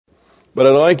But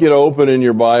I'd like you to open in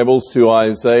your Bibles to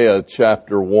Isaiah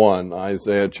chapter 1.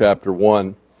 Isaiah chapter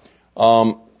 1.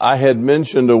 I had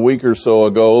mentioned a week or so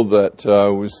ago that I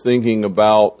was thinking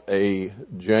about a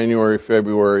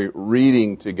January-February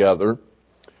reading together.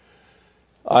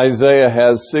 Isaiah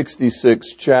has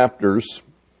 66 chapters,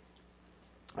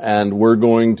 and we're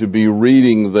going to be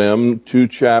reading them 2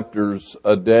 chapters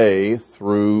a day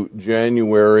through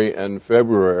January and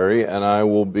February, and I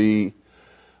will be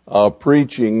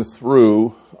preaching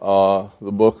through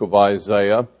the book of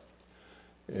Isaiah.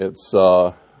 It's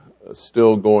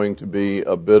still going to be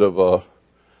a bit of a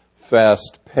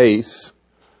fast pace.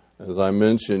 As I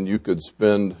mentioned, you could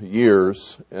spend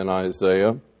years in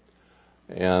Isaiah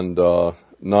and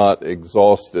not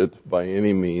exhaust it by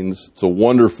any means. It's a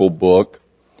wonderful book.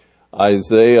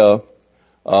 Isaiah,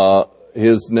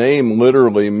 his name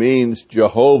literally means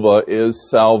Jehovah is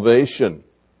salvation.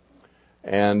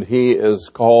 And he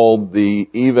is called the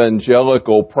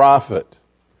evangelical prophet.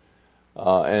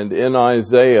 And in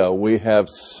Isaiah, we have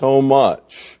so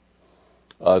much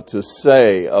to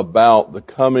say about the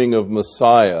coming of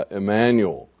Messiah,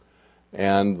 Emmanuel,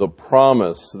 and the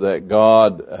promise that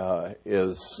God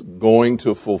is going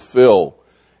to fulfill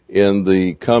in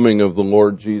the coming of the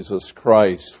Lord Jesus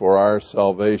Christ for our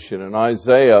salvation. And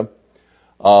Isaiah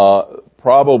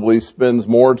probably spends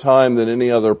more time than any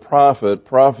other prophet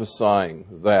prophesying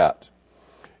that.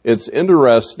 It's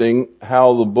interesting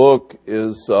how the book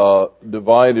is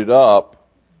divided up.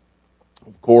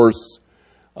 Of course,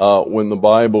 when the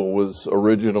Bible was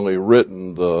originally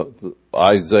written, the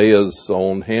Isaiah's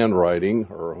own handwriting,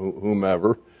 or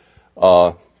whomever,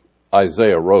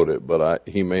 Isaiah wrote it, but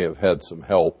he may have had some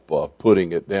help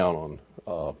putting it down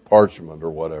on parchment or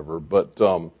whatever. But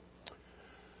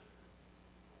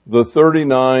the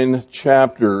 39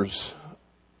 chapters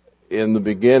in the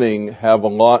beginning have a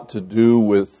lot to do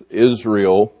with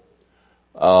Israel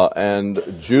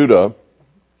and Judah.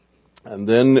 And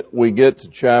then we get to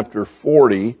chapter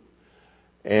 40,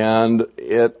 and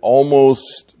it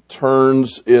almost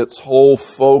turns its whole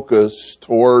focus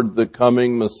toward the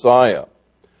coming Messiah.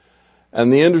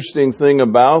 And the interesting thing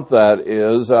about that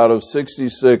is, out of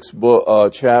 66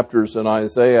 chapters in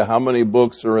Isaiah, how many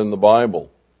books are in the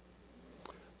Bible?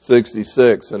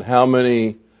 66. And how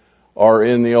many are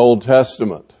in the Old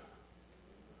Testament?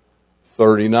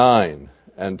 39.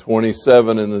 And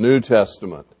 27 in the New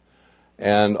Testament.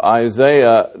 And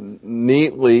Isaiah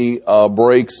neatly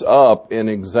breaks up in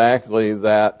exactly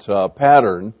that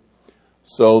pattern,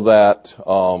 so that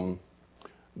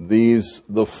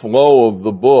the flow of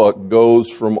the book goes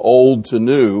from old to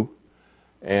new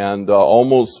and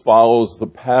almost follows the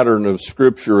pattern of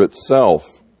Scripture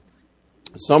itself.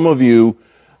 Some of you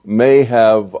may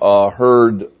have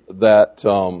heard that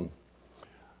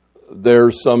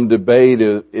there's some debate.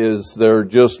 Is there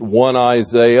just one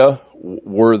Isaiah?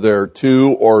 Were there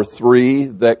 2 or 3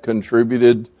 that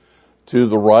contributed to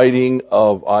the writing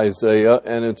of Isaiah?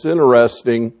 And it's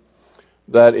interesting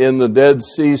that in the Dead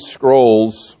Sea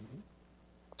Scrolls,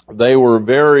 they were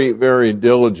very, very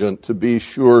diligent to be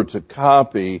sure to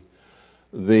copy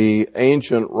the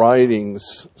ancient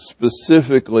writings,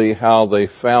 specifically how they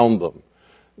found them.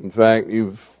 In fact,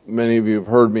 many of you have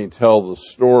heard me tell the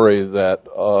story that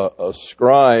a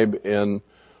scribe in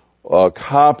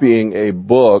copying a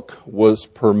book was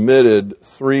permitted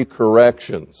 3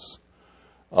 corrections.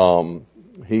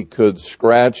 He could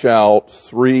scratch out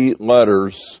 3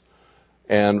 letters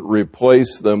and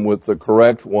replace them with the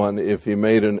correct one if he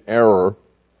made an error.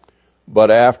 But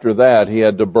after that, he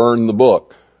had to burn the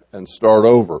book and start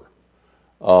over.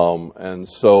 And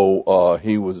so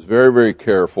he was very, very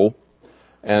careful.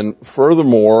 And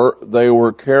furthermore, they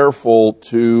were careful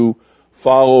to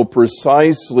follow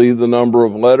precisely the number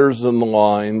of letters in the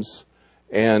lines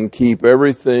and keep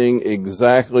everything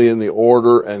exactly in the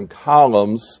order and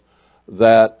columns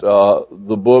that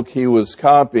the book he was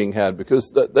copying had,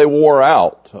 because they wore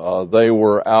out. They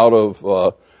were out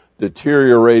of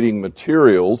deteriorating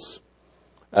materials,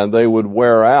 and they would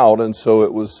wear out, and so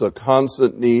it was a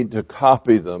constant need to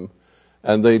copy them.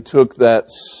 And they took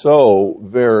that so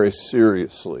very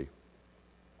seriously.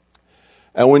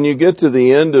 And when you get to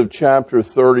the end of chapter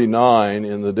 39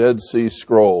 in the Dead Sea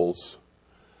Scrolls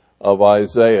of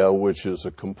Isaiah, which is a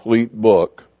complete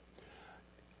book,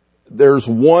 there's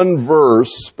one verse,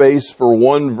 space for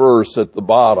one verse at the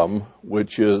bottom,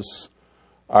 which is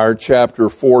our chapter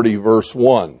 40, verse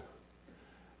 1.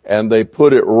 And they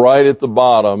put it right at the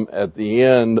bottom at the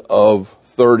end of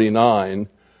 39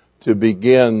 to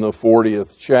begin the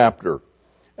 40th chapter,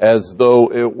 as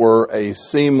though it were a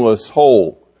seamless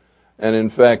whole. And in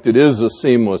fact, it is a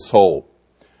seamless whole.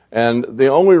 And the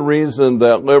only reason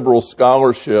that liberal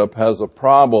scholarship has a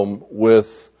problem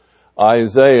with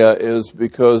Isaiah is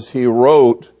because he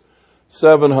wrote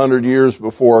 700 years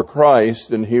before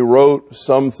Christ, and he wrote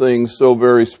some things so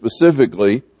very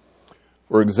specifically.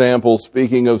 For example,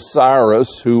 speaking of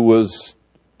Cyrus, who was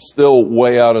still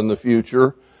way out in the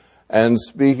future, and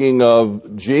speaking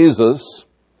of Jesus,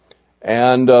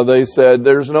 and they said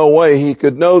there's no way he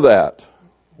could know that.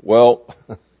 Well,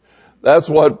 that's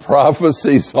what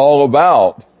prophecy's all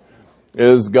about,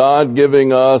 is God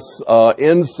giving us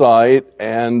insight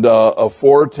and a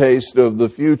foretaste of the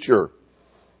future.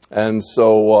 And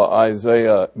so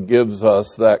Isaiah gives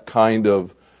us that kind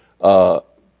of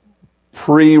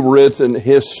pre-written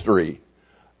history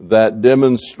that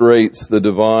demonstrates the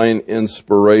divine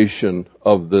inspiration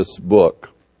of this book.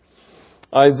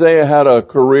 Isaiah had a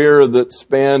career that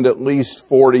spanned at least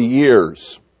 40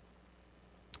 years.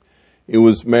 He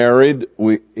was married.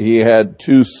 He had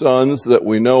 2 sons that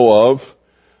we know of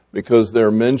because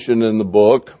they're mentioned in the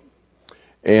book.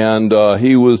 And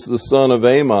he was the son of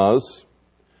Amoz.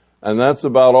 And that's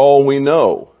about all we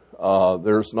know.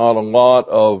 There's not a lot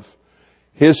of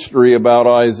history about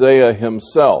Isaiah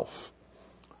himself,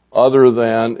 other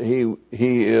than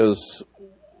he is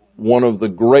one of the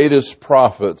greatest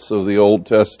prophets of the Old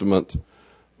Testament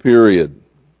period.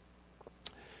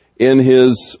 In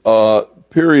his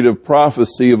period of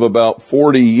prophecy of about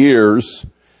 40 years,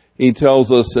 he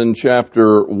tells us in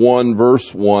chapter 1,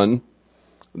 verse 1,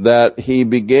 that he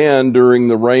began during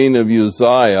the reign of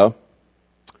Uzziah,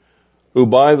 who,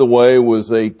 by the way,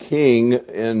 was a king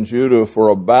in Judah for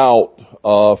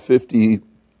about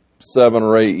 57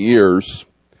 or 8 years,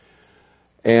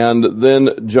 and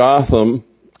then Jotham,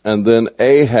 and then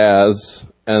Ahaz,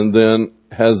 and then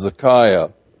Hezekiah.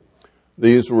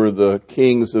 These were the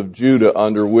kings of Judah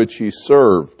under which he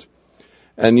served.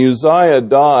 And Uzziah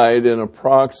died in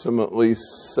approximately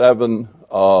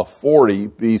 740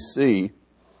 BC,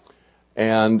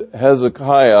 and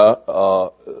Hezekiah,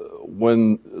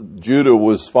 when Judah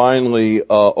was finally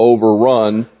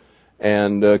overrun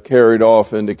and carried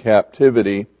off into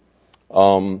captivity,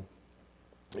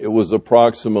 it was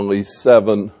approximately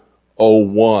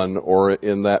 701, or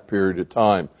in that period of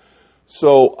time.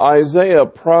 So Isaiah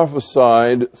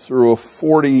prophesied through a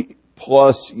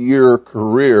 40-plus year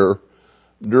career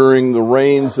during the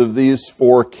reigns of these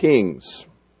 4 kings.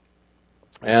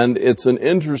 And it's an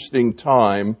interesting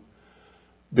time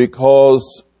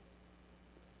because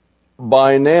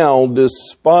by now,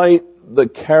 despite the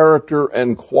character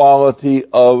and quality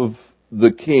of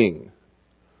the king,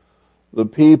 the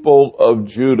people of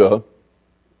Judah,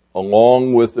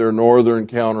 along with their northern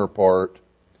counterpart,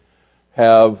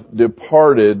 have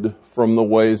departed from the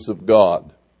ways of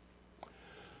God.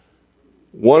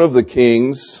 One of the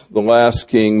kings, the last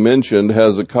king mentioned,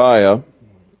 Hezekiah,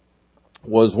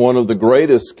 was one of the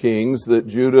greatest kings that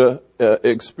Judah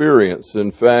experienced.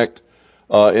 In fact,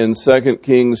 in 2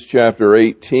 Kings chapter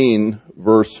 18,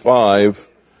 verse 5,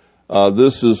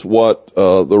 this is what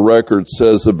the record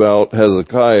says about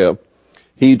Hezekiah.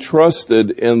 He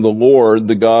trusted in the Lord,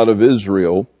 the God of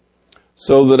Israel,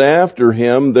 so that after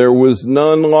him there was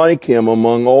none like him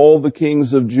among all the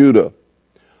kings of Judah,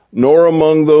 nor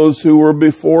among those who were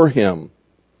before him.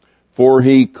 For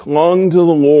he clung to the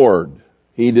Lord.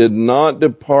 He did not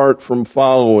depart from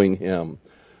following him,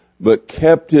 but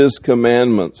kept his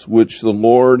commandments, which the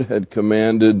Lord had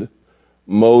commanded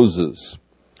Moses.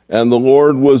 And the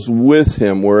Lord was with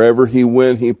him. Wherever he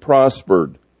went, he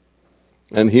prospered.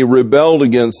 And he rebelled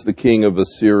against the king of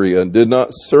Assyria and did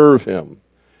not serve him.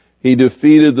 He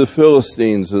defeated the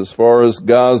Philistines as far as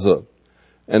Gaza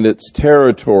and its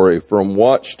territory, from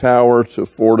watchtower to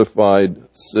fortified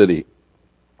city.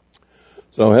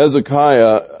 So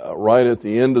Hezekiah, right at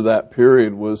the end of that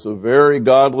period, was a very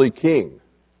godly king.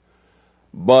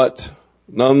 But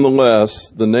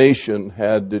nonetheless, the nation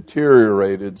had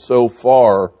deteriorated so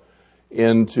far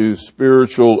into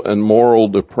spiritual and moral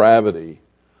depravity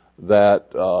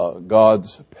that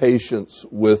God's patience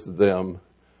with them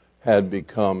had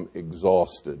become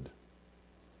exhausted.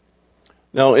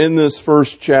 Now, in this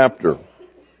first chapter,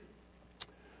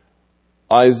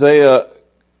 Isaiah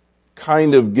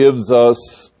kind of gives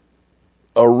us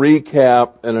a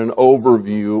recap and an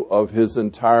overview of his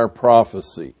entire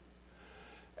prophecy.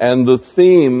 And the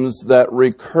themes that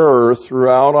recur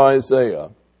throughout Isaiah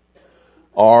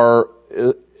are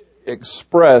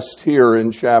expressed here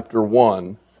in chapter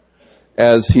 1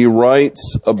 as he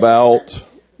writes about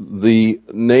the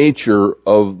nature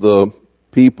of the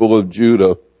people of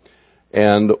Judah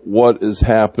and what is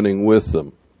happening with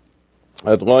them.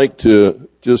 I'd like to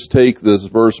just take this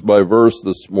verse by verse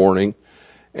this morning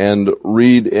and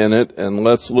read in it, and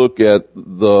let's look at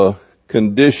the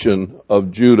condition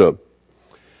of Judah.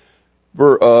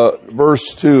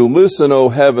 Verse 2, "Listen, O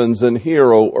heavens, and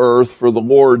hear, O earth, for the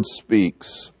Lord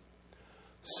speaks.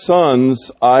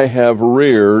 Sons I have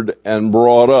reared and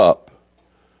brought up,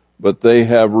 but they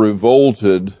have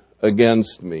revolted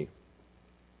against me."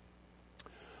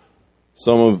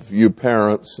 Some of you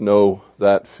parents know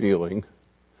that feeling.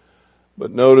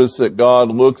 But notice that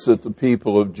God looks at the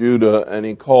people of Judah and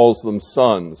He calls them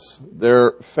sons.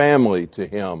 They're family to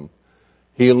Him.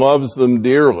 He loves them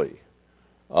dearly.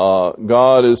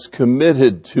 God is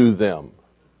committed to them.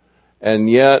 And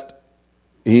yet,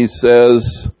 He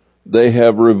says, they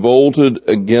have revolted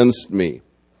against me.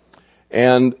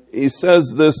 And He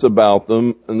says this about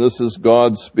them, and this is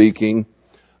God speaking,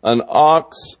 "An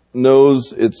ox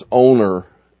knows its owner,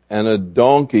 and a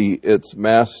donkey its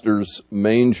master's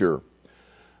manger.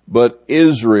 But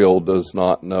Israel does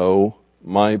not know,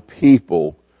 my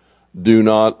people do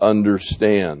not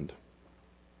understand."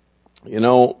 You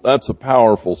know, that's a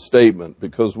powerful statement,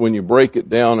 because when you break it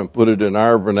down and put it in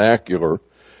our vernacular,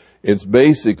 it's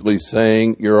basically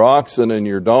saying your oxen and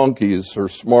your donkeys are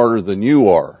smarter than you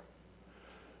are.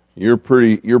 You're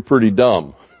pretty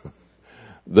dumb.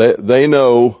 They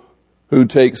know who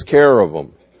takes care of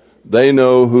them. They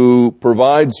know who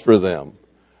provides for them.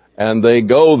 And they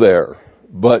go there.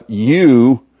 But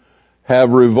you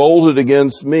have revolted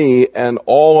against me, and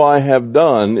all I have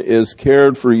done is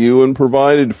cared for you and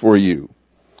provided for you.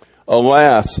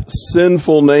 Alas,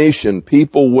 sinful nation,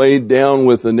 people weighed down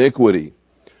with iniquity,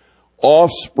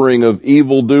 offspring of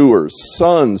evildoers,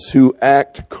 sons who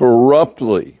act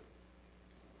corruptly.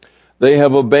 They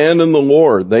have abandoned the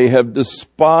Lord. They have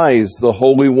despised the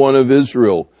Holy One of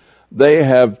Israel. They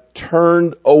have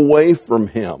turned away from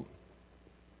Him.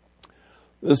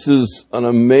 This is an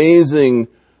amazing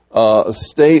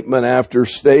statement after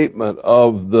statement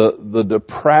of the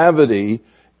depravity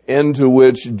into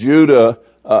which Judah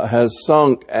has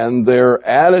sunk, and their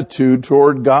attitude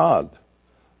toward God,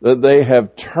 that they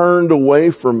have turned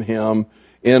away from Him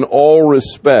in all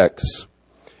respects.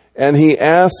 And He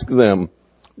asked them,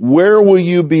 "Where will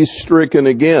you be stricken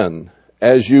again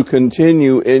as you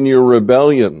continue in your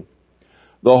rebellion?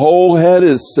 The whole head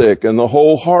is sick and the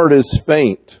whole heart is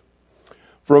faint.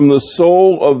 From the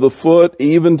sole of the foot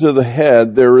even to the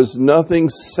head, there is nothing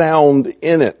sound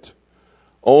in it,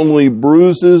 only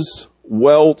bruises,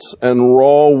 welts, and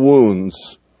raw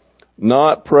wounds,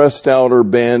 not pressed out or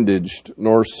bandaged,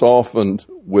 nor softened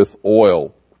with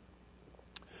oil."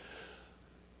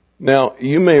 Now,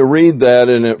 you may read that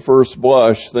and at first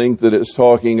blush think that it's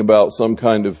talking about some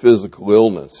kind of physical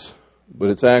illness, but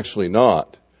it's actually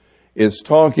not. It's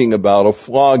talking about a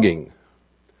flogging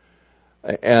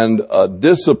and a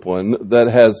discipline that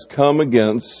has come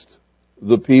against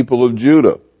the people of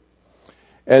Judah.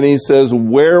 And He says,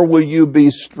 "Where will you be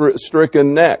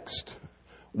stricken next?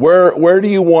 Where do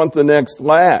you want the next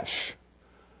lash?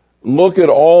 Look at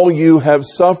all you have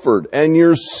suffered, and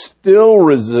you're still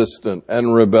resistant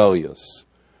and rebellious."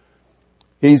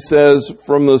 He says,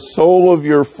 "From the sole of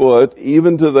your foot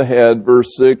even to the head,"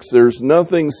 verse 6, "there's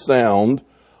nothing sound,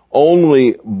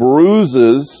 only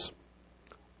bruises,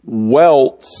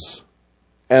 welts,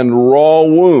 and raw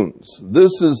wounds."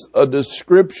 This is a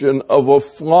description of a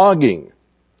flogging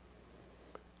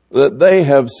that they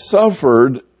have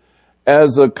suffered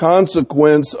as a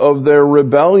consequence of their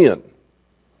rebellion.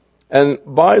 And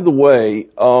by the way,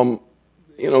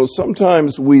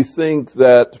 sometimes we think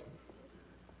that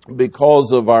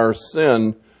because of our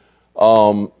sin,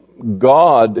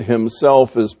 God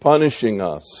Himself is punishing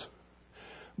us.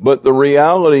 But the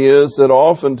reality is that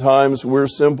oftentimes we're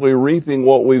simply reaping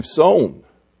what we've sown.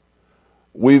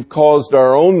 We've caused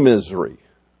our own misery.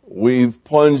 We've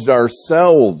plunged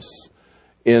ourselves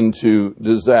into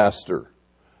disaster.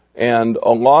 And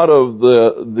a lot of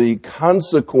the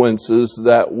consequences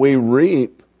that we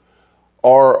reap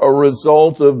are a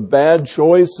result of bad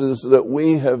choices that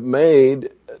we have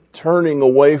made turning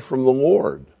away from the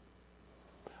Lord.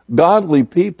 Godly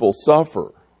people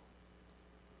suffer.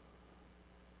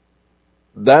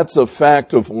 That's a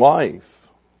fact of life.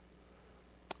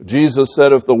 Jesus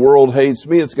said, "If the world hates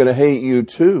me, it's going to hate you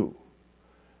too."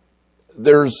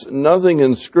 There's nothing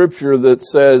in Scripture that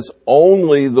says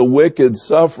only the wicked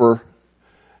suffer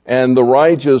and the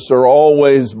righteous are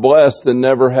always blessed and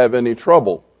never have any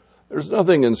trouble. There's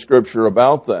nothing in Scripture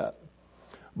about that.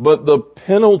 But the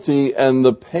penalty and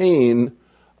the pain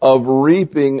of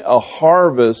reaping a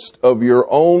harvest of your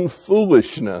own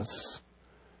foolishness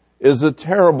is a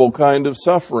terrible kind of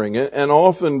suffering. And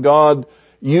often God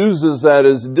uses that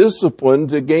as discipline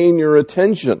to gain your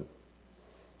attention.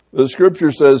 The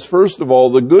scripture says, first of all,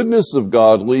 the goodness of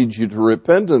God leads you to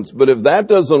repentance. But if that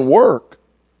doesn't work,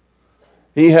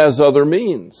 he has other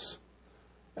means.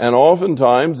 And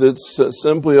oftentimes it's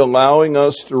simply allowing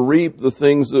us to reap the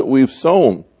things that we've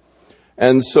sown.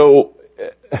 And so,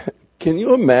 can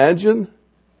you imagine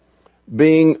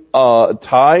being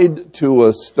tied to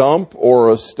a stump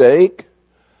or a stake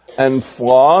and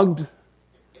flogged?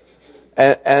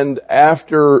 And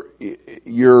after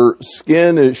your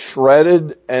skin is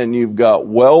shredded and you've got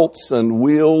welts and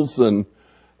wheals and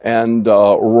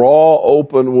raw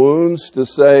open wounds, to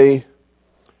say,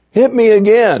 hit me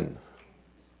again.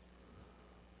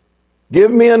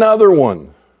 Give me another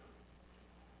one.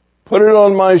 Put it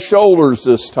on my shoulders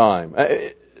this time.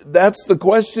 That's the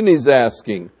question he's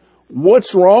asking.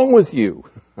 What's wrong with you?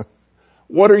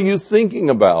 What are you thinking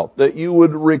about that you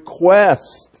would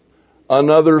request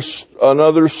another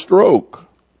stroke?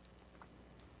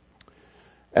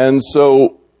 And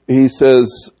so he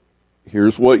says,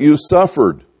 here's what you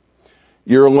suffered.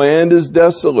 Your land is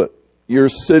desolate. Your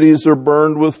cities are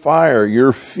burned with fire.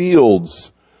 Your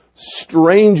fields,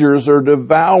 strangers are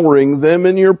devouring them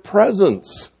in your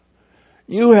presence.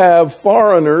 You have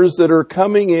foreigners that are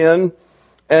coming in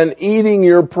and eating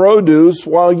your produce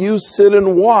while you sit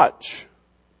and watch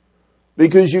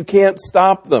because you can't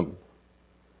stop them.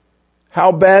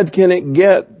 How bad can it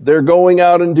get? They're going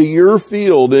out into your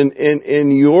field,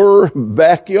 in your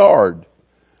backyard,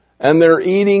 and they're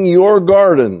eating your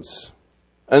gardens,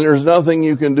 and there's nothing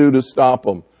you can do to stop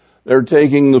them. They're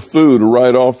taking the food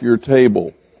right off your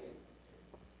table.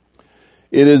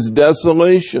 It is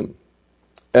desolation,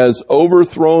 as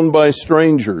overthrown by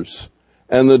strangers,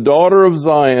 and the daughter of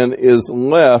Zion is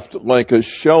left like a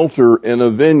shelter in a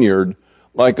vineyard,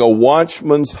 like a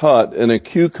watchman's hut in a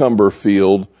cucumber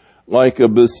field, like a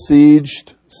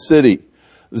besieged city.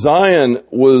 Zion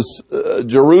was,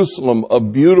 Jerusalem, a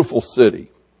beautiful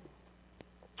city.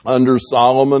 Under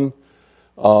Solomon,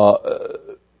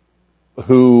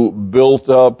 who built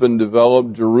up and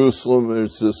developed Jerusalem,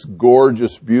 it's this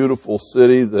gorgeous, beautiful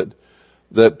city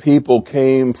that people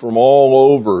came from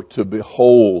all over to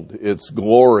behold its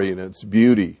glory and its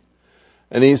beauty.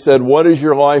 And he said, what is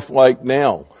your life like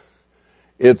now?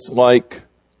 It's like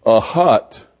a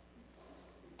hut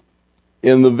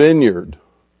in the vineyard,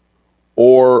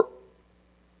 or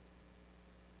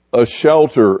a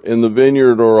shelter in the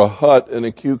vineyard, or a hut in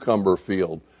a cucumber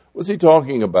field. What's he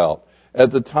talking about? At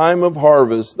the time of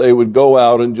harvest, they would go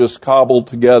out and just cobble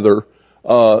together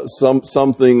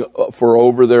something for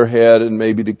over their head and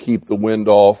maybe to keep the wind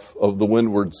off of the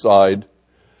windward side.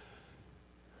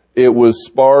 It was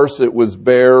sparse, it was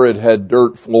bare, it had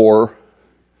dirt floor.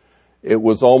 It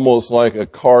was almost like a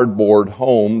cardboard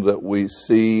home that we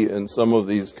see in some of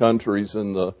these countries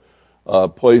in the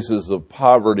places of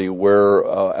poverty where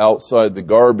outside the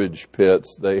garbage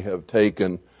pits they have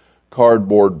taken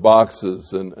cardboard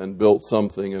boxes and built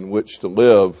something in which to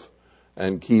live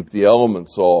and keep the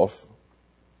elements off.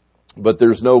 But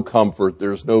there's no comfort,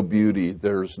 there's no beauty,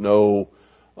 there's no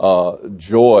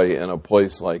joy in a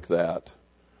place like that.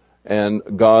 And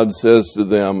God says to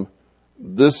them,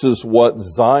 this is what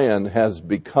Zion has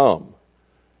become.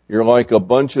 You're like a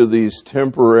bunch of these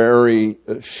temporary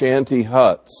shanty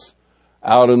huts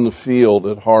out in the field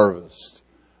at harvest.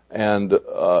 And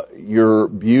your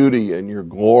beauty and your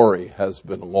glory has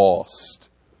been lost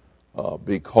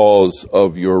because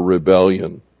of your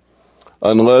rebellion.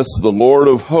 Unless the Lord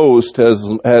of hosts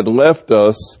had left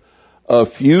us a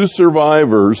few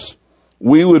survivors,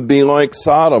 we would be like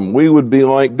Sodom. We would be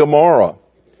like Gomorrah.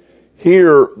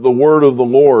 Hear the word of the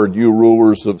Lord, you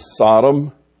rulers of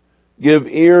Sodom. Give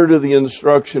ear to the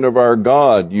instruction of our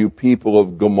God, you people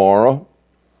of Gomorrah.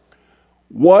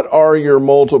 What are your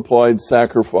multiplied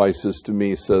sacrifices to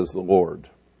me, says the Lord?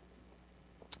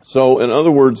 So, in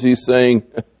other words, he's saying,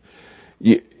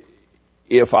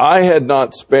 if I had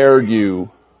not spared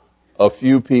you a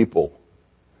few people,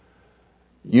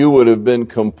 you would have been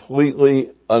completely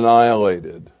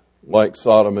annihilated like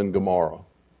Sodom and Gomorrah.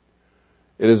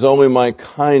 It is only my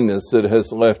kindness that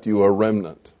has left you a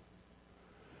remnant.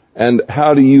 And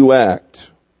how do you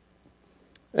act?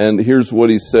 And here's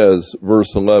what he says,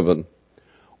 verse 11.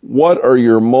 What are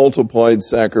your multiplied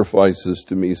sacrifices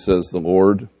to me, says the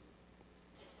Lord?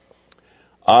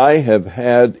 I have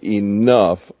had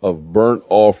enough of burnt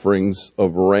offerings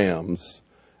of rams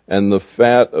and the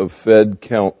fat of fed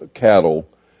cattle,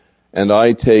 and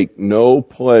I take no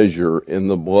pleasure in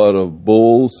the blood of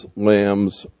bulls,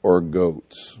 lambs, or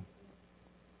goats.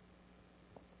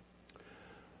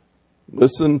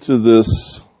 Listen to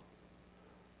this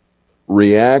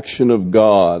reaction of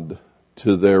God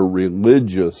to their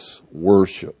religious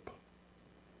worship.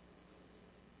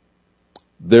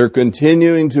 They're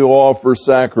continuing to offer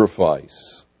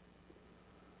sacrifice.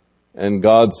 And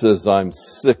God says, I'm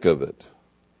sick of it.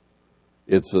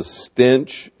 It's a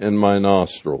stench in my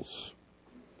nostrils.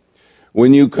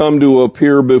 When you come to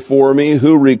appear before me,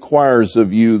 who requires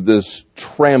of you this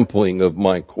trampling of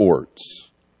my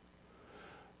courts?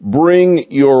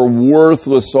 Bring your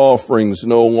worthless offerings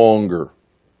no longer.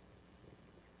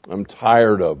 I'm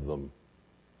tired of them.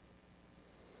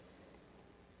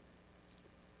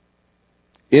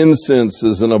 Incense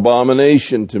is an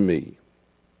abomination to me.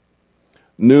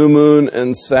 New moon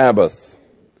and Sabbath,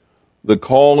 the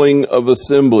calling of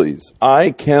assemblies.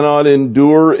 I cannot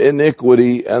endure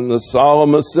iniquity and the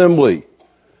solemn assembly.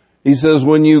 He says,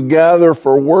 when you gather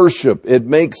for worship, it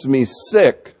makes me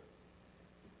sick.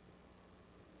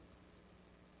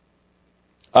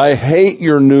 I hate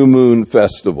your new moon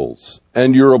festivals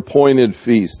and your appointed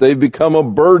feasts. They've become a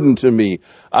burden to me.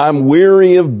 I'm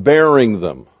weary of bearing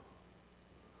them.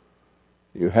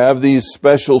 You have these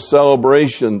special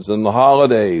celebrations and the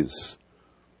holidays,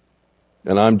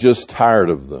 and I'm just tired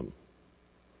of them.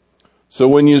 So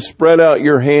when you spread out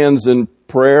your hands in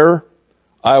prayer,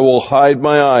 I will hide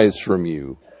my eyes from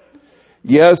you.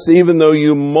 Yes, even though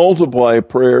you multiply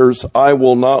prayers, I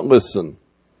will not listen.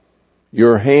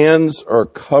 Your hands are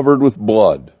covered with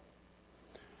blood.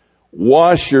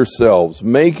 Wash yourselves,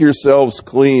 make yourselves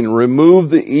clean, remove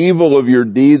the evil of your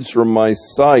deeds from my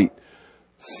sight.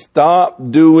 Stop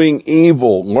doing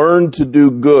evil, learn to do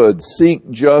good, seek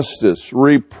justice,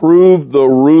 reprove the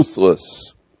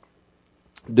ruthless,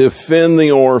 defend the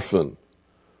orphan,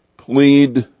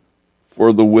 plead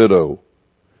for the widow.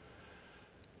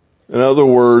 In other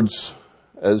words,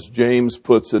 as James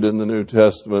puts it in the New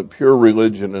Testament, pure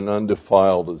religion and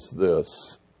undefiled is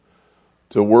this: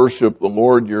 to worship the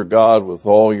Lord your God with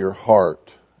all your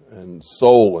heart and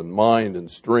soul and mind and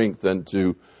strength, and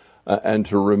to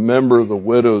remember the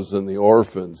widows and the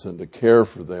orphans and to care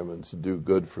for them and to do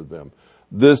good for them.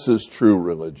 This is true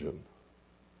religion.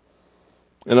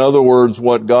 In other words,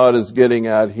 what God is getting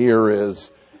at here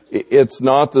is, it's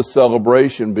not the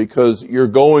celebration because you're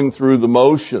going through the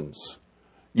motions.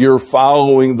 You're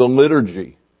following the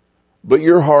liturgy, but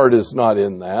your heart is not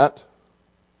in that.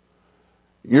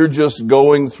 You're just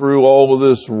going through all of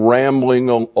this rambling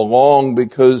along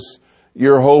because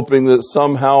you're hoping that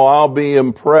somehow I'll be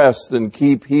impressed and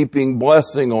keep heaping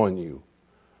blessing on you.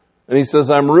 And he says,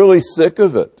 I'm really sick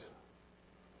of it.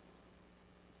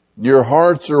 Your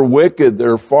hearts are wicked.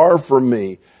 They're far from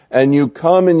me. And you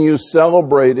come and you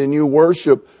celebrate and you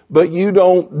worship, but you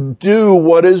don't do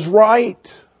what is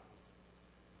right.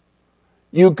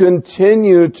 You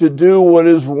continue to do what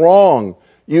is wrong.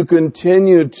 You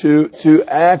continue to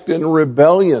act in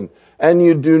rebellion. And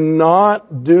you do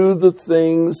not do the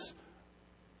things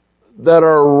that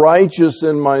are righteous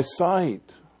in my sight.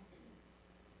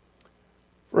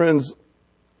 Friends,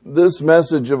 this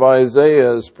message of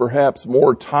Isaiah is perhaps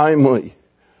more timely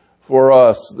for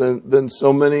us than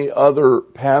so many other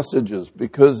passages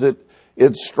because it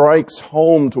strikes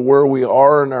home to where we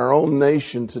are in our own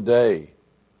nation today.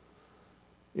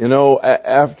 You know,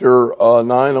 after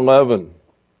 9/11,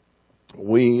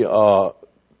 we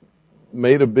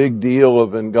made a big deal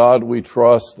of "In God We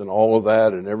Trust" and all of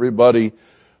that, and everybody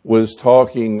was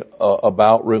talking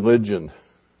about religion.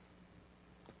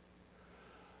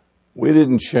 We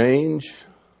didn't change.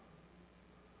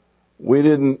 We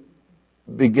didn't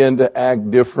begin to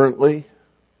act differently.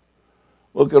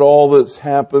 Look at all that's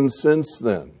happened since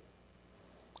then.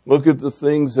 Look at the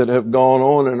things that have gone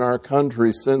on in our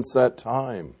country since that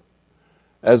time,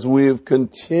 as we have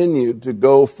continued to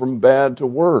go from bad to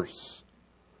worse.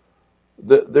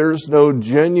 There's no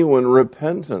genuine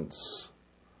repentance.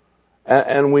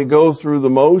 And we go through the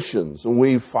motions, and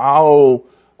we follow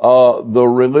the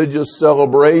religious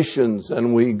celebrations,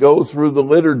 and we go through the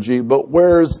liturgy, but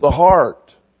where is the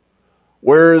heart?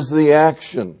 Where is the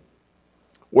action?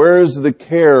 Where is the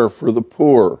care for the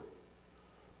poor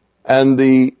and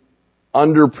the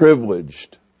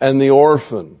underprivileged and the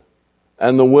orphan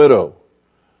and the widow?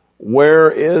 Where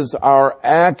is our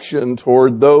action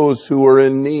toward those who are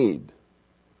in need?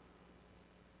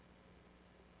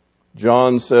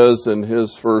 John says in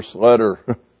his first letter,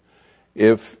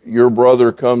 if your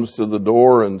brother comes to the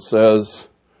door and says,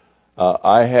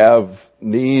 I have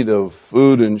need of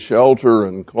food and shelter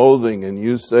and clothing, and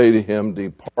you say to him,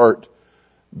 depart,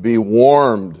 be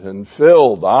warmed and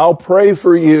filled, I'll pray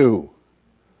for you.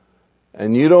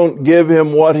 And you don't give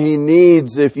him what he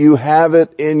needs if you have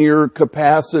it in your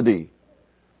capacity.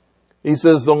 He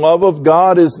says the love of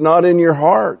God is not in your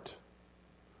heart.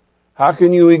 How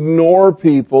can you ignore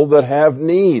people that have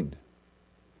need?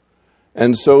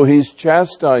 And so he's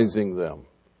chastising them.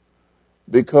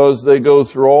 because they go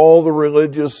through all the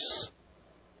religious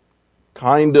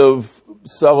kind of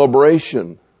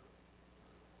celebration,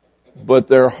 but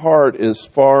their heart is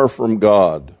far from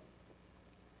God.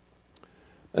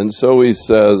 And so he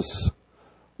says,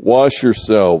 wash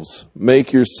yourselves,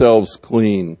 make yourselves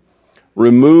clean.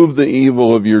 Remove the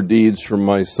evil of your deeds from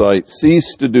my sight.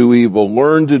 Cease to do evil,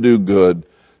 learn to do good.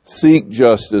 Seek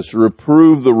justice,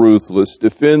 reprove the ruthless,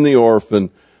 defend the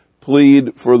orphan,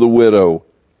 plead for the widow.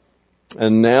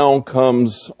 And now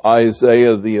comes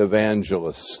Isaiah the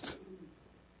evangelist.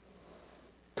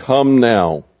 Come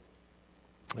now,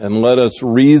 and let us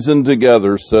reason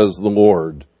together, says the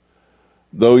Lord.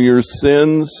 Though your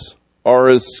sins are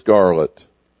as scarlet,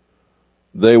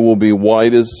 they will be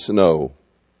white as snow.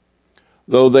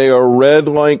 Though they are red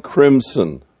like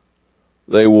crimson,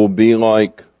 they will be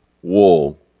like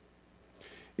wool.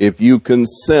 If you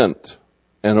consent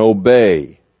and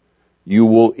obey, you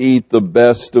will eat the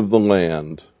best of the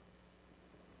land.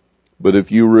 But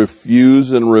if you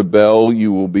refuse and rebel,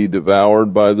 you will be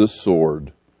devoured by the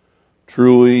sword.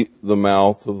 Truly, the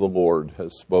mouth of the Lord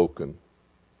has spoken.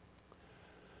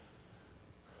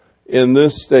 In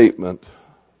this statement,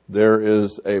 there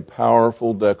is a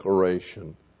powerful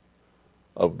declaration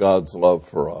of God's love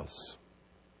for us.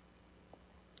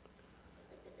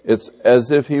 It's as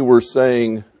if he were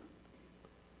saying,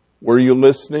 were you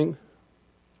listening?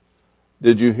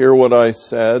 Did you hear what I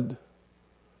said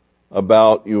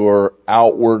about your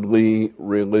outwardly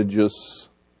religious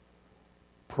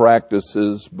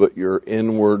practices, but your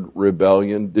inward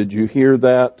rebellion? Did you hear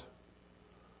that?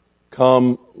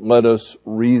 Come, let us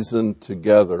reason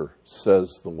together,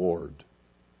 says the Lord.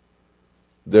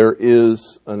 There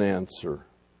is an answer.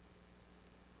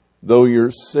 Though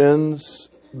your sins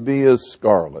be as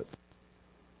scarlet,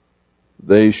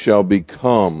 they shall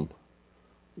become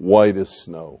white as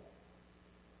snow.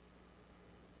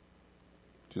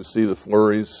 Did you see the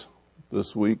flurries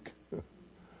this week? A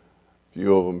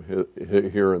few of them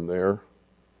hit here and there.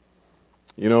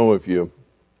 You know, if you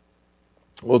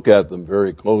look at them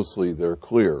very closely, they're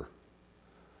clear.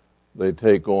 They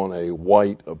take on a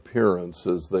white appearance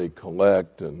as they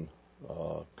collect and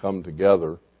come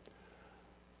together.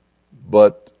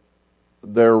 But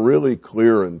they're really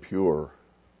clear and pure.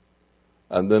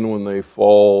 And then when they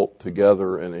fall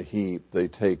together in a heap, they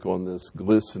take on this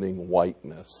glistening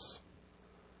whiteness.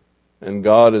 And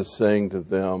God is saying to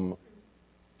them,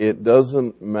 it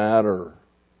doesn't matter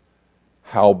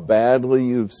how badly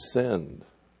you've sinned.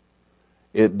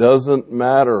 It doesn't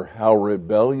matter how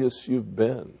rebellious you've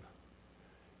been.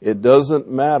 It doesn't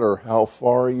matter how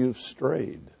far you've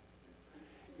strayed.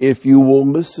 If you will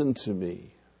listen to me,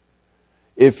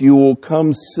 if you will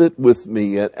come sit with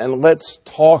me and let's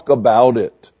talk about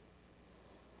it.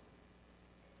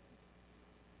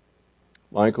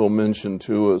 Michael mentioned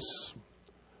to us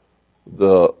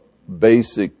the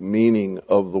basic meaning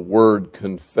of the word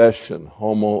confession,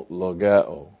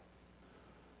 homologeo,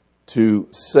 to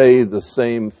say the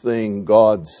same thing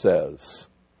God says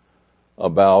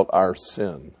about our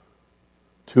sin,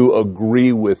 to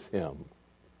agree with him.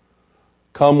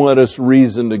 Come, let us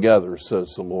reason together,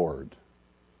 says the Lord.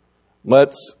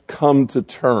 Let's come to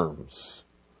terms.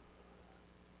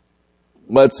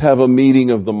 Let's have a meeting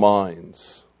of the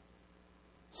minds.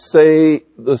 Say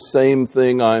the same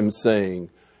thing I'm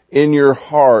saying. In your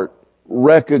heart,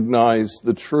 recognize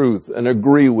the truth and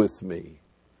agree with me.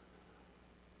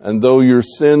 And though your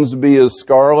sins be as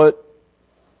scarlet,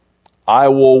 I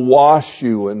will wash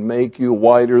you and make you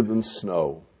whiter than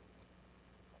snow.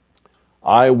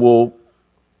 I will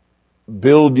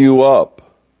build you up.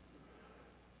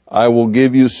 I will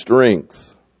give you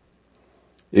strength.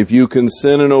 If you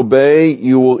consent and obey,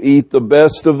 you will eat the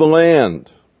best of the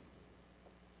land.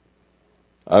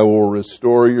 I will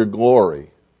restore your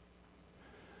glory.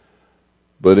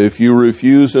 But if you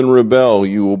refuse and rebel,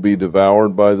 you will be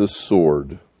devoured by the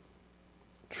sword.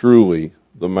 Truly,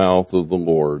 the mouth of the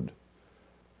Lord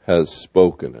has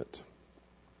spoken it.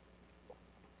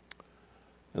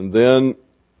 And then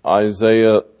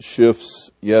Isaiah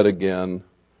shifts yet again.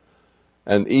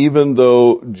 And even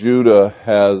though Judah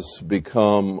has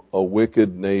become a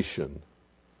wicked nation,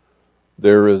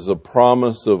 there is a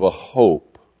promise of a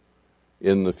hope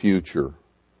in the future.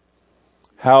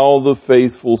 How the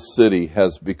faithful city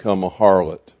has become a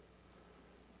harlot.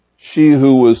 She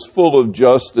who was full of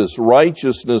justice,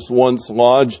 righteousness once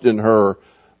lodged in her,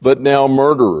 but now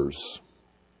murderers.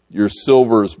 Your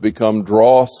silver has become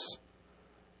dross,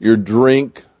 your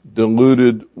drink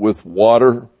diluted with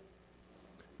water.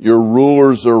 Your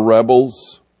rulers are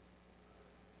rebels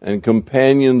and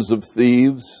companions of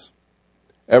thieves.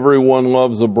 Everyone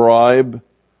loves a bribe,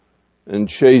 and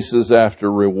chases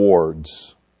after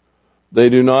rewards. They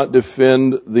do not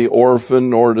defend the orphan,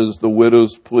 nor does the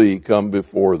widow's plea come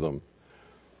before them.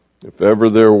 If ever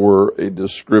there were a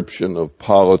description of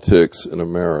politics in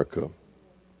America,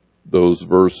 those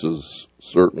verses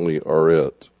certainly are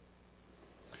it.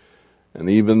 And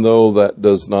even though that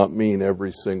does not mean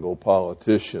every single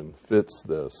politician fits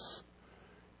this,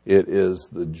 it is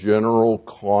the general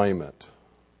climate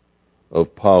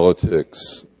of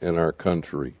politics in our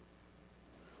country.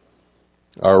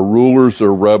 Our rulers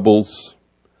are rebels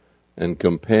and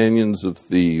companions of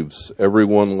thieves.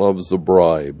 Everyone loves a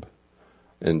bribe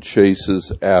and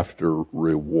chases after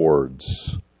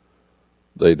rewards.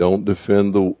 They don't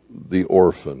defend the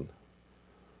orphan,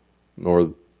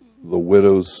 nor the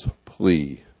widow's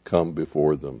plea come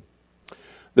before them.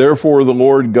 Therefore the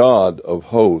Lord God of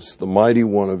hosts, the mighty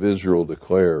one of Israel,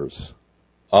 declares,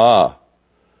 I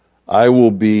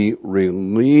will be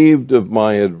relieved of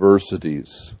my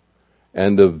adversities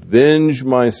and avenge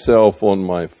myself on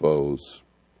my foes.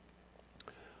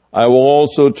 I will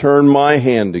also turn my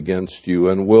hand against you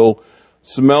and will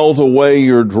smelt away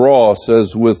your dross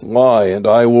as with lye, and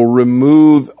I will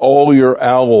remove all your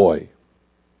alloy.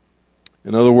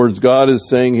 In other words, God is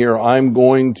saying here, I'm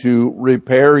going to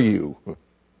repair you.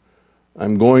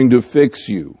 I'm going to fix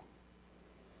you.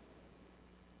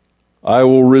 I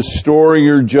will restore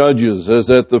your judges as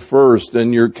at the first,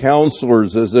 and your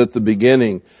counselors as at the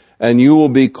beginning, and you will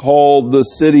be called the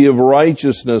city of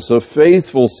righteousness, a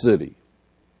faithful city.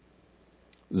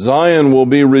 Zion will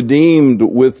be redeemed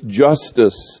with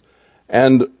justice,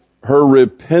 and her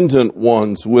repentant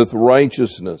ones with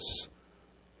righteousness.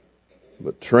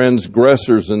 But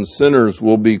transgressors and sinners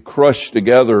will be crushed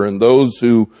together, and those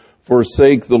who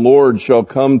forsake the Lord shall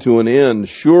come to an end.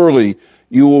 Surely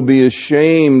you will be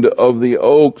ashamed of the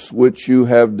oaks which you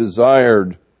have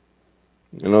desired.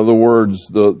 In other words,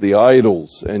 the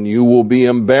idols, and you will be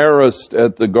embarrassed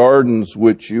at the gardens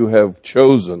which you have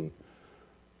chosen.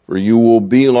 For you will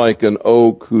be like an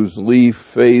oak whose leaf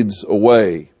fades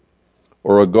away,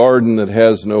 or a garden that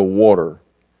has no water.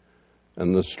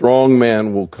 And the strong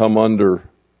man will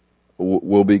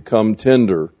become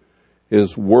tender,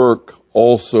 his work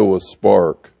also a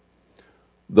spark.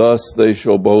 Thus they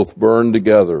shall both burn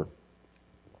together,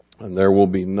 and there will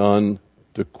be none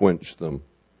to quench them.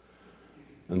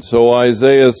 And so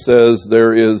Isaiah says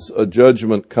there is a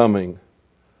judgment coming,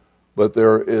 but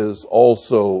there is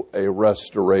also a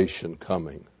restoration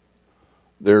coming.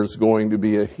 There's going to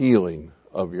be a healing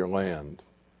of your land.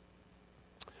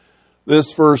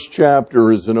 This first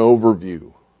chapter is an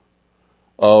overview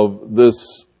of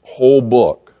this whole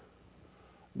book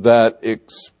that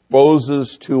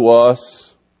exposes to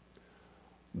us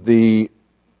the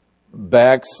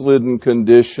backslidden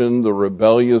condition, the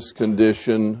rebellious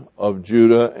condition of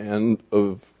Judah and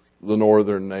of the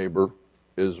northern neighbor,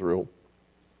 Israel.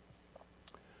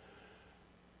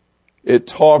 It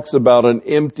talks about an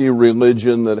empty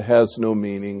religion that has no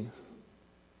meaning.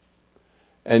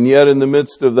 And yet in the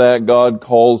midst of that, God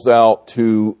calls out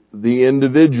to the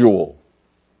individual.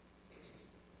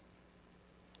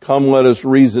 Come, let us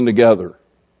reason together.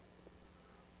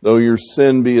 Though your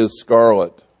sin be as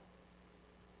scarlet,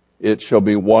 it shall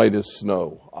be white as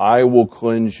snow. I will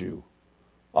cleanse you.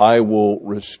 I will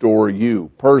restore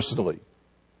you personally.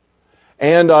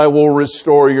 And I will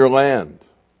restore your land.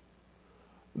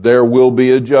 There will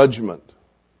be a judgment.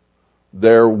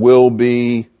 There will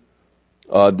be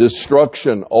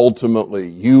destruction ultimately.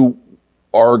 You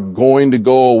are going to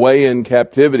go away in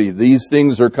captivity. These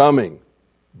things are coming.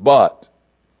 But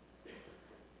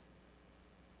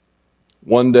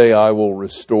one day I will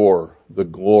restore the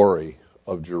glory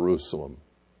of Jerusalem.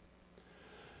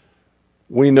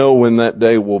 We know when that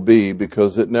day will be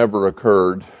because it never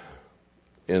occurred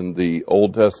in the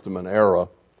Old Testament era.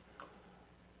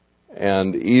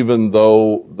 And even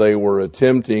though they were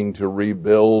attempting to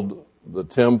rebuild the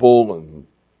temple and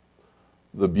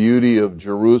the beauty of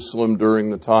Jerusalem during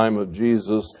the time of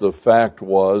Jesus, the fact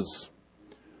was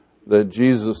that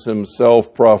Jesus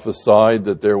himself prophesied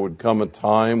that there would come a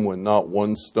time when not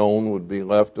one stone would be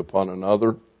left upon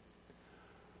another.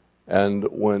 And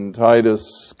when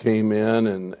Titus came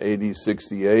in AD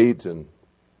 68 and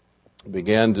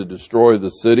began to destroy the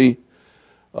city,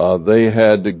 they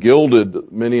had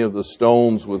gilded many of the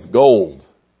stones with gold.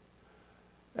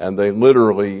 And they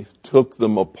literally took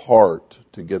them apart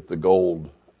to get the gold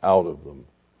out of them.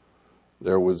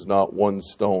 There was not one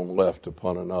stone left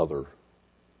upon another.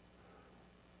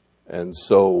 And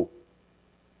so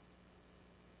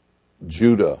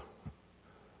Judah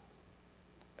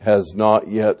has not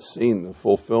yet seen the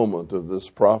fulfillment of this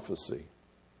prophecy.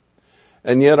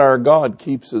 And yet our God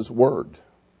keeps his word.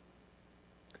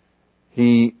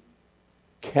 He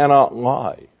cannot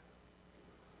lie.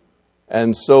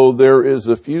 And so there is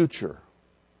a future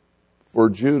for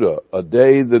Judah, a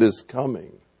day that is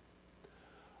coming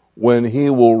when he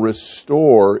will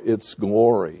restore its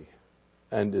glory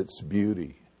and its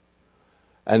beauty.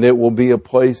 And it will be a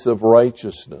place of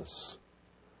righteousness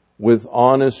with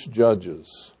honest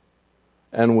judges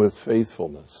and with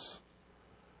faithfulness.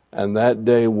 And that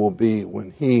day will be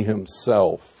when he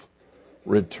himself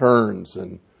returns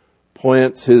and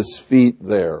plants his feet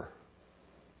there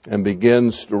and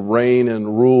begins to reign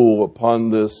and rule upon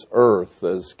this earth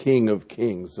as King of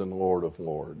Kings and Lord of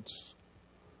Lords.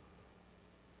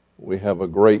 We have a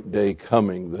great day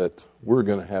coming that we're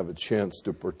going to have a chance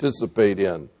to participate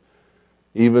in.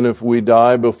 Even if we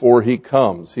die before he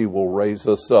comes, he will raise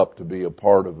us up to be a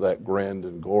part of that grand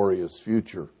and glorious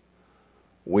future.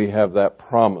 We have that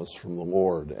promise from the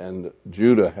Lord, and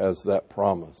Judah has that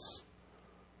promise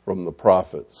from the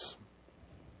prophets.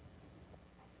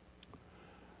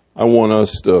 I want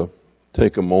us to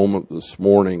take a moment this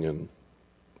morning and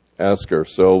ask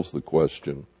ourselves the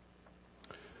question,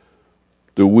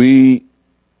 do we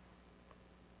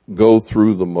go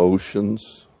through the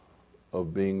motions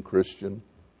of being Christian?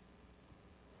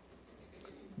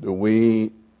 Do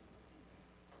we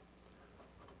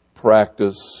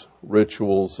practice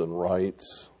rituals and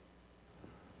rites,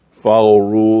 follow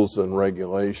rules and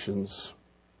regulations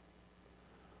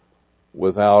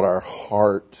without our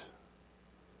heart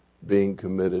being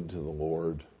committed to the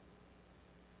Lord?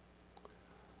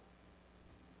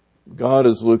 God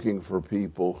is looking for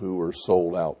people who are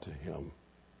sold out to him,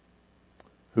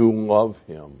 who love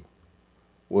him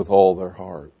with all their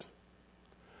heart,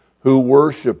 who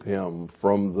worship him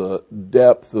from the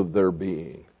depth of their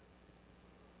being,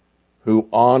 who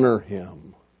honor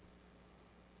him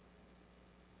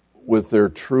with their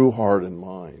true heart and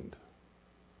mind.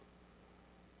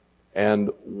 And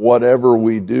whatever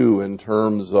we do in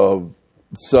terms of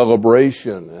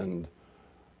celebration and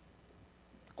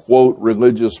quote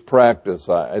religious practice,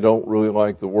 I don't really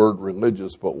like the word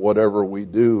religious, but whatever we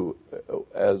do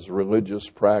as religious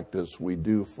practice, we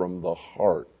do from the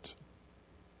heart.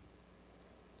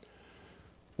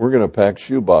 We're going to pack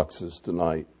shoeboxes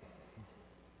tonight.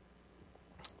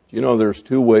 You know, there's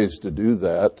two ways to do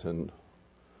that, and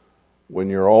when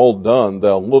you're all done,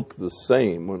 they'll look the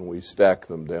same when we stack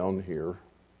them down here.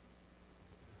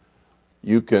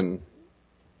 You can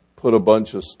put a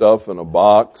bunch of stuff in a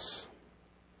box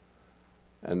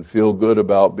and feel good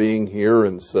about being here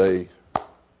and say,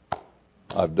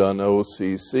 I've done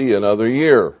OCC another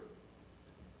year.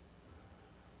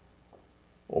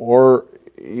 Or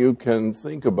you can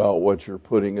think about what you're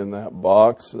putting in that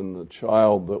box and the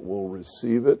child that will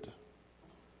receive it.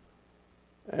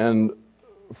 And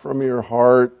from your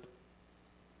heart,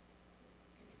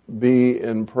 be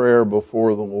in prayer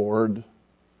before the Lord.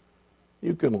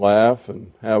 You can laugh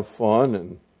and have fun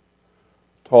and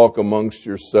talk amongst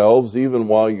yourselves even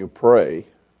while you pray.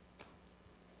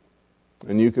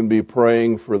 And you can be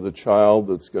praying for the child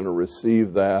that's going to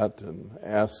receive that and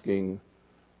asking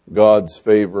God's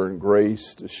favor and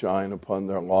grace to shine upon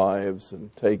their lives,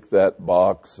 and take that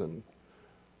box and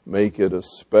make it a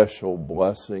special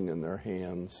blessing in their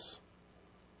hands.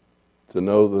 To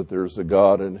know that there's a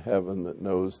God in heaven that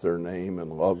knows their name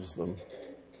and loves them.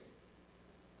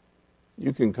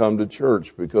 You can come to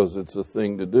church because it's a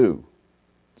thing to do.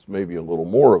 It's maybe a little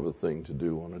more of a thing to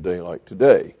do on a day like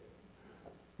today.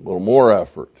 A little more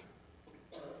effort.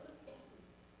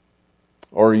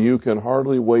 Or you can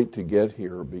hardly wait to get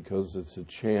here because it's a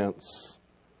chance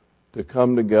to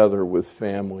come together with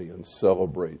family and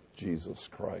celebrate Jesus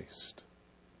Christ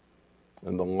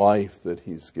and the life that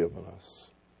he's given us.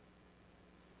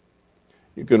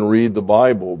 You can read the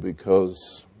Bible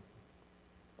because,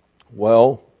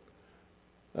 well,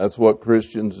 that's what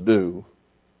Christians do.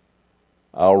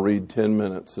 I'll read 10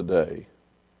 minutes a day.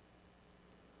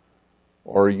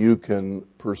 Or you can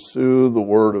pursue the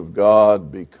Word of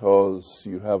God because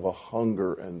you have a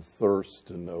hunger and thirst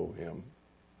to know him.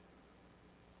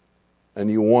 And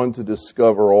you want to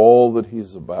discover all that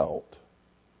he's about.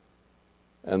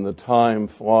 And the time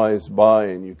flies by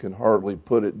and you can hardly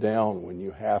put it down when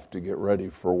you have to get ready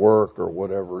for work or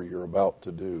whatever you're about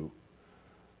to do,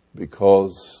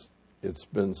 because it's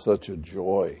been such a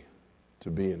joy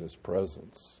to be in his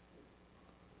presence.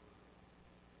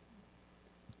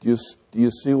 Do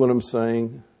you see what I'm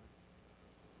saying?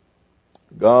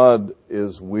 God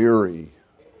is weary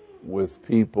with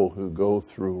people who go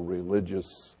through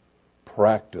religious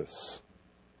practice,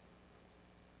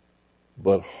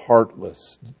 but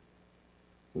heartless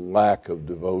lack of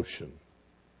devotion.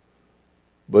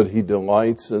 But he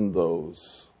delights in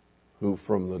those who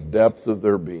from the depth of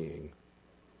their being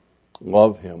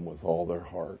love him with all their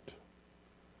heart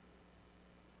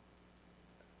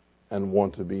and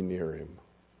want to be near him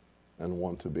and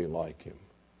want to be like him.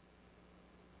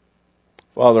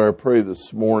 Father, I pray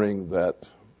this morning that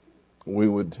we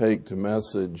would take to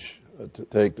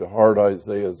heart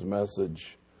Isaiah's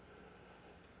message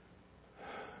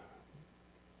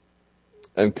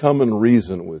and come and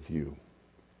reason with you.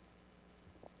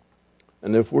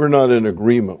 And if we're not in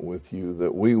agreement with you,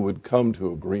 that we would come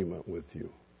to agreement with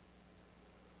you.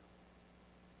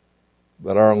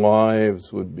 That our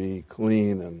lives would be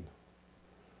clean and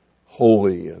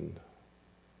holy and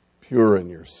pure in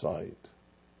your sight.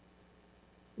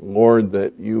 Lord,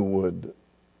 that you would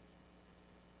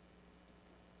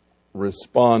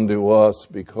respond to us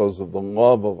because of the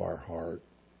love of our heart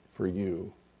for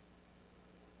you.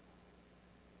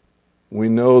 We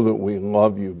know that we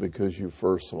love you because you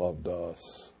first loved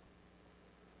us.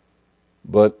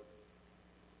 But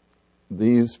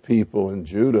these people in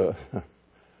Judah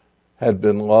had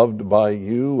been loved by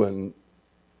you, and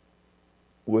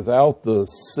without the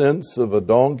sense of a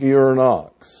donkey or an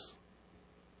ox,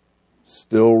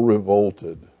 still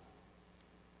revolted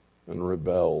and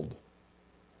rebelled.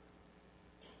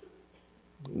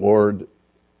 Lord,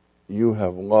 you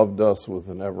have loved us with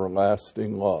an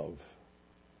everlasting love.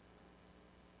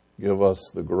 Give us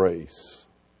the grace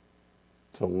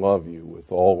to love you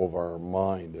with all of our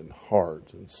mind and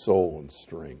heart and soul and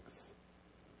strength.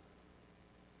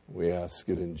 We ask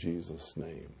it in Jesus'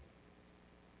 name.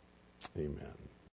 Amen.